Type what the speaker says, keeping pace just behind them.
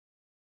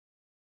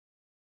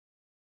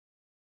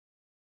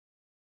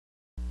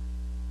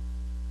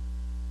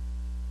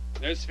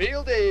This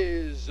field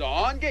is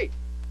on gate.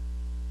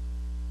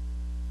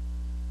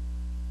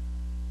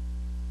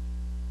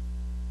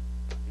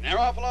 They're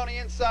off along the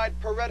inside.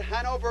 Perret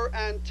Hanover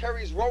and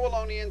Terry's Row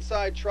along the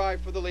inside try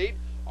for the lead.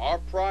 Our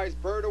Prize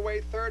Bird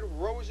away third.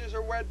 Roses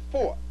are wed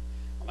fourth.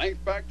 A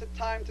length back to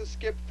Time to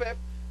Skip fifth.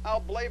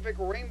 Alblavic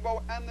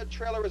Rainbow and the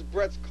trailer is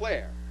Brett's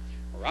Claire.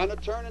 Around the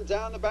turn and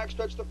down the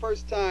backstretch the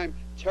first time.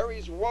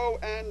 Terry's Row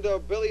and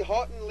Billy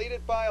Houghton lead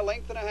it by a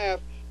length and a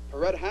half.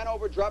 Perret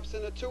Hanover drops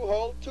in the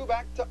two-hole, two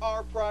back to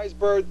Our Prize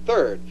Bird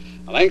third.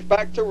 A length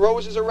back to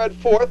Roses are red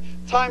fourth.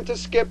 Time to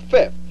Skip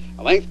fifth.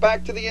 A length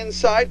back to the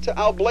inside to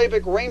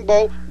Alblavic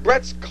Rainbow.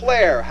 Brett's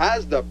Claire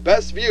has the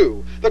best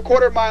view. The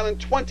quarter mile in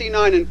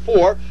 29 and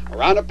 4.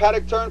 Around a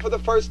paddock turn for the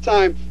first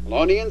time.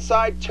 Along the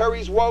inside,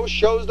 Terry's Woe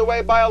shows the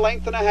way by a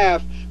length and a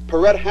half.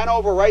 Perret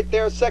Hanover right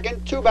there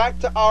second. Two back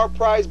to Our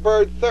Prize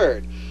Bird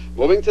third.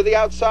 Moving to the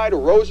outside,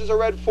 Roses are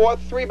red fourth.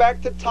 Three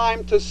back to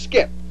Time to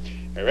Skip.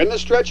 They're in the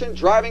stretch and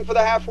driving for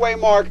the halfway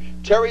mark.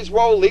 Terry's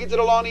Row leads it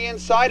along the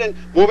inside, and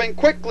moving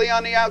quickly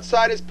on the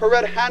outside is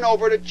Perret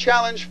Hanover to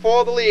challenge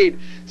for the lead.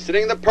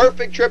 Sitting the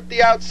perfect trip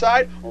the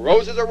outside,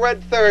 Roses are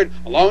red third.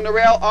 Along the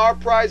rail, Our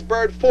Prize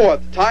Bird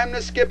fourth. Time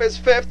to Skip is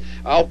fifth.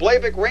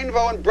 Alblavic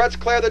Rainbow and Brett's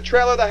Claire the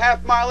trailer the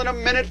half mile in a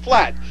minute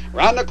flat.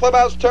 Round the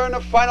clubhouse turn,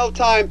 the final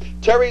time.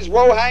 Terry's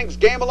Row hangs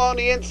game along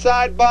the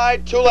inside by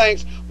 2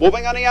 lengths.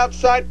 Moving on the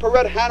outside,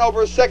 Perret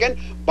Hanover second.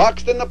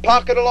 Boxed in the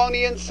pocket along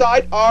the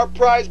inside, Our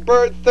Prize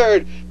Bird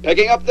third.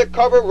 Picking up the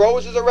cover,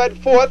 Roses are red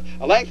fourth.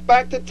 A length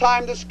back to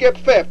Time to Skip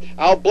fifth.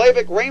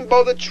 Alblavic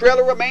Rainbow, the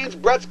trailer remains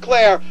Brett's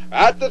Claire.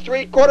 At the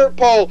three-quarter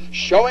pole,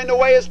 showing the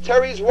way is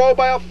Terry's Row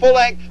by a full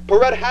length.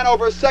 Perret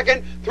Hanover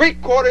second.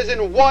 3/4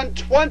 in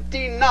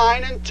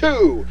 1:29 and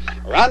 2.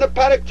 Around the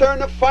paddock turn,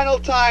 the final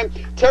time.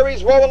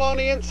 Terry's Row along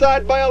the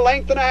inside by a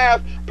length and a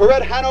half.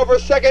 Perret Hanover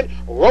second.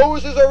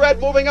 Roses are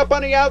red moving up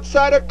on the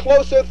outside, a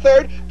closer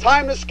third.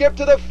 Time to Skip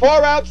to the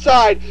far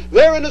outside.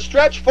 They're in the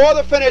stretch for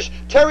the finish.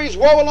 Terry's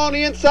Row along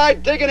the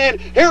inside digging in.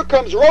 Here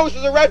comes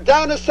Roses are red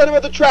down the center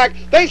of the track.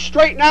 They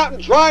straighten out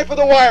and drive for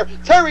the wire.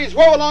 Terry's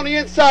Row along the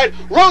inside.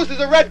 Roses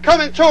are red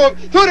coming to him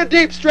through the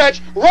deep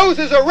stretch.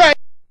 Roses are red.